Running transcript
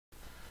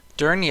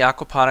During the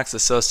Aquaponics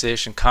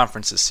Association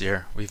conference this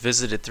year, we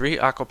visited 3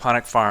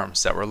 aquaponic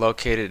farms that were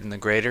located in the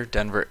greater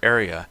Denver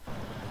area.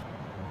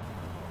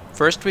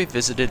 First, we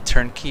visited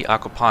Turnkey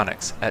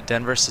Aquaponics at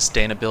Denver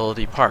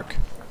Sustainability Park.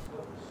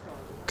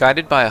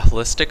 Guided by a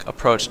holistic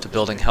approach to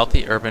building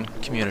healthy urban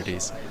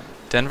communities,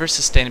 Denver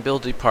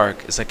Sustainability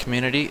Park is a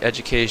community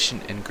education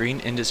and green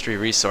industry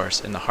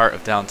resource in the heart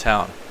of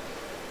downtown.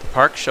 The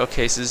park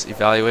showcases,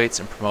 evaluates,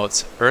 and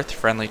promotes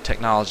earth-friendly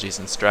technologies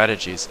and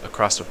strategies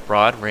across a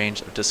broad range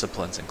of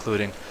disciplines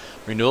including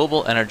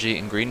renewable energy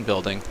and green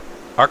building,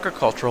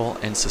 agricultural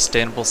and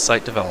sustainable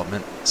site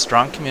development,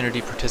 strong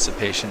community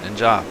participation, and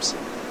jobs.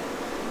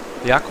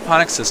 The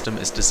aquaponics system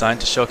is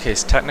designed to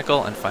showcase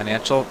technical and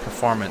financial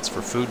performance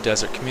for food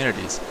desert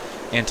communities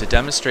and to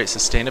demonstrate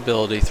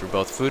sustainability through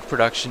both food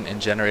production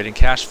and generating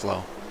cash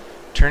flow.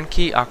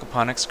 Turnkey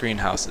Aquaponics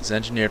Greenhouse is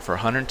engineered for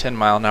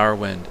 110-mile-an-hour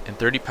wind and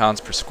 30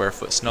 pounds per square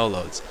foot snow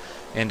loads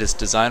and is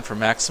designed for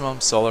maximum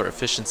solar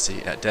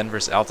efficiency at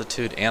Denver's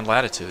altitude and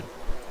latitude.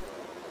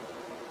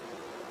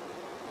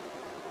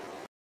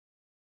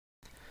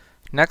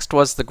 Next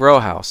was the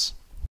Grow House.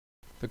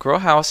 The Grow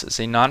House is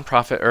a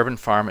non-profit urban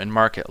farm and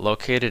market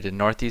located in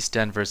northeast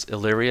Denver's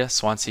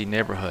Elyria-Swansea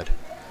neighborhood.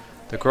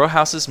 The Grow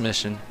House's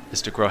mission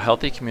is to grow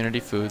healthy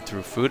community food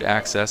through food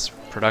access,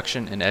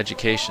 production, and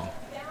education.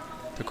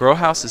 The Grow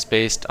House is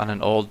based on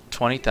an old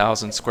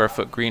 20,000 square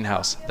foot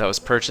greenhouse that was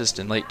purchased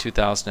in late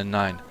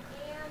 2009.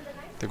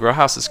 The Grow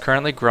House is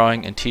currently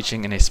growing and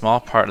teaching in a small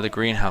part of the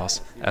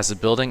greenhouse as the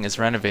building is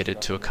renovated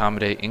to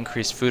accommodate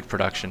increased food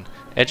production,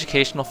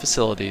 educational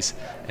facilities,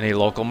 and a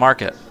local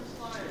market.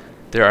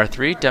 There are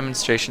 3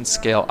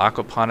 demonstration-scale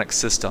aquaponic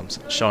systems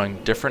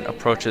showing different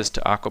approaches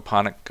to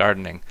aquaponic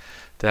gardening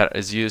that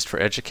is used for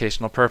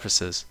educational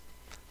purposes.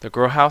 The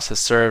Grow House has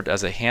served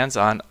as a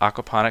hands-on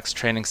aquaponics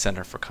training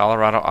center for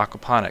Colorado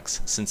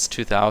Aquaponics since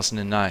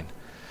 2009.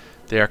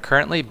 They are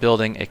currently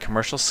building a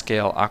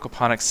commercial-scale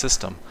aquaponics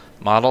system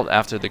modeled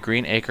after the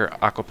Green Acre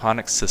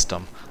Aquaponics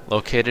system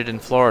located in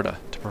Florida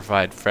to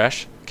provide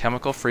fresh,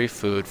 chemical-free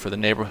food for the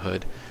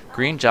neighborhood,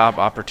 green job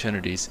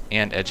opportunities,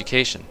 and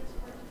education.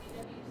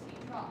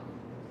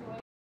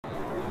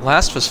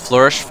 Last was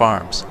Flourish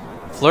Farms.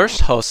 Flourish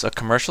hosts a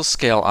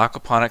commercial-scale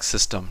aquaponics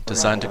system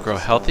designed to grow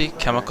healthy,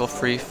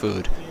 chemical-free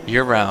food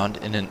year-round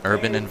in an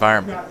urban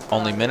environment,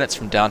 only minutes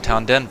from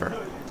downtown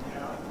Denver.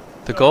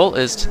 The goal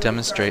is to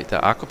demonstrate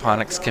that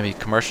aquaponics can be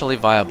commercially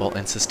viable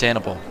and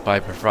sustainable by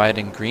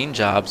providing green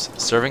jobs,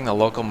 serving the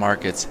local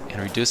markets, and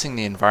reducing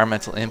the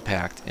environmental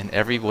impact in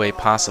every way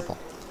possible.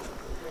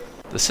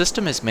 The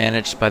system is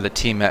managed by the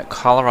team at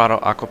Colorado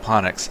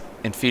Aquaponics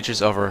and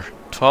features over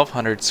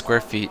 1,200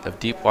 square feet of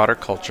deep water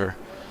culture,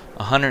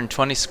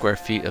 120 square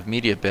feet of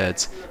media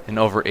beds, and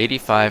over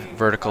 85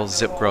 vertical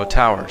zip grow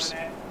towers.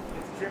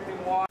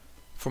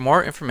 For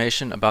more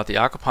information about the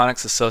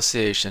Aquaponics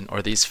Association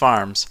or these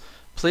farms,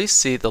 please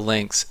see the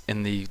links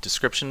in the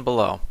description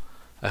below.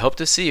 I hope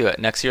to see you at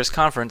next year's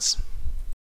conference.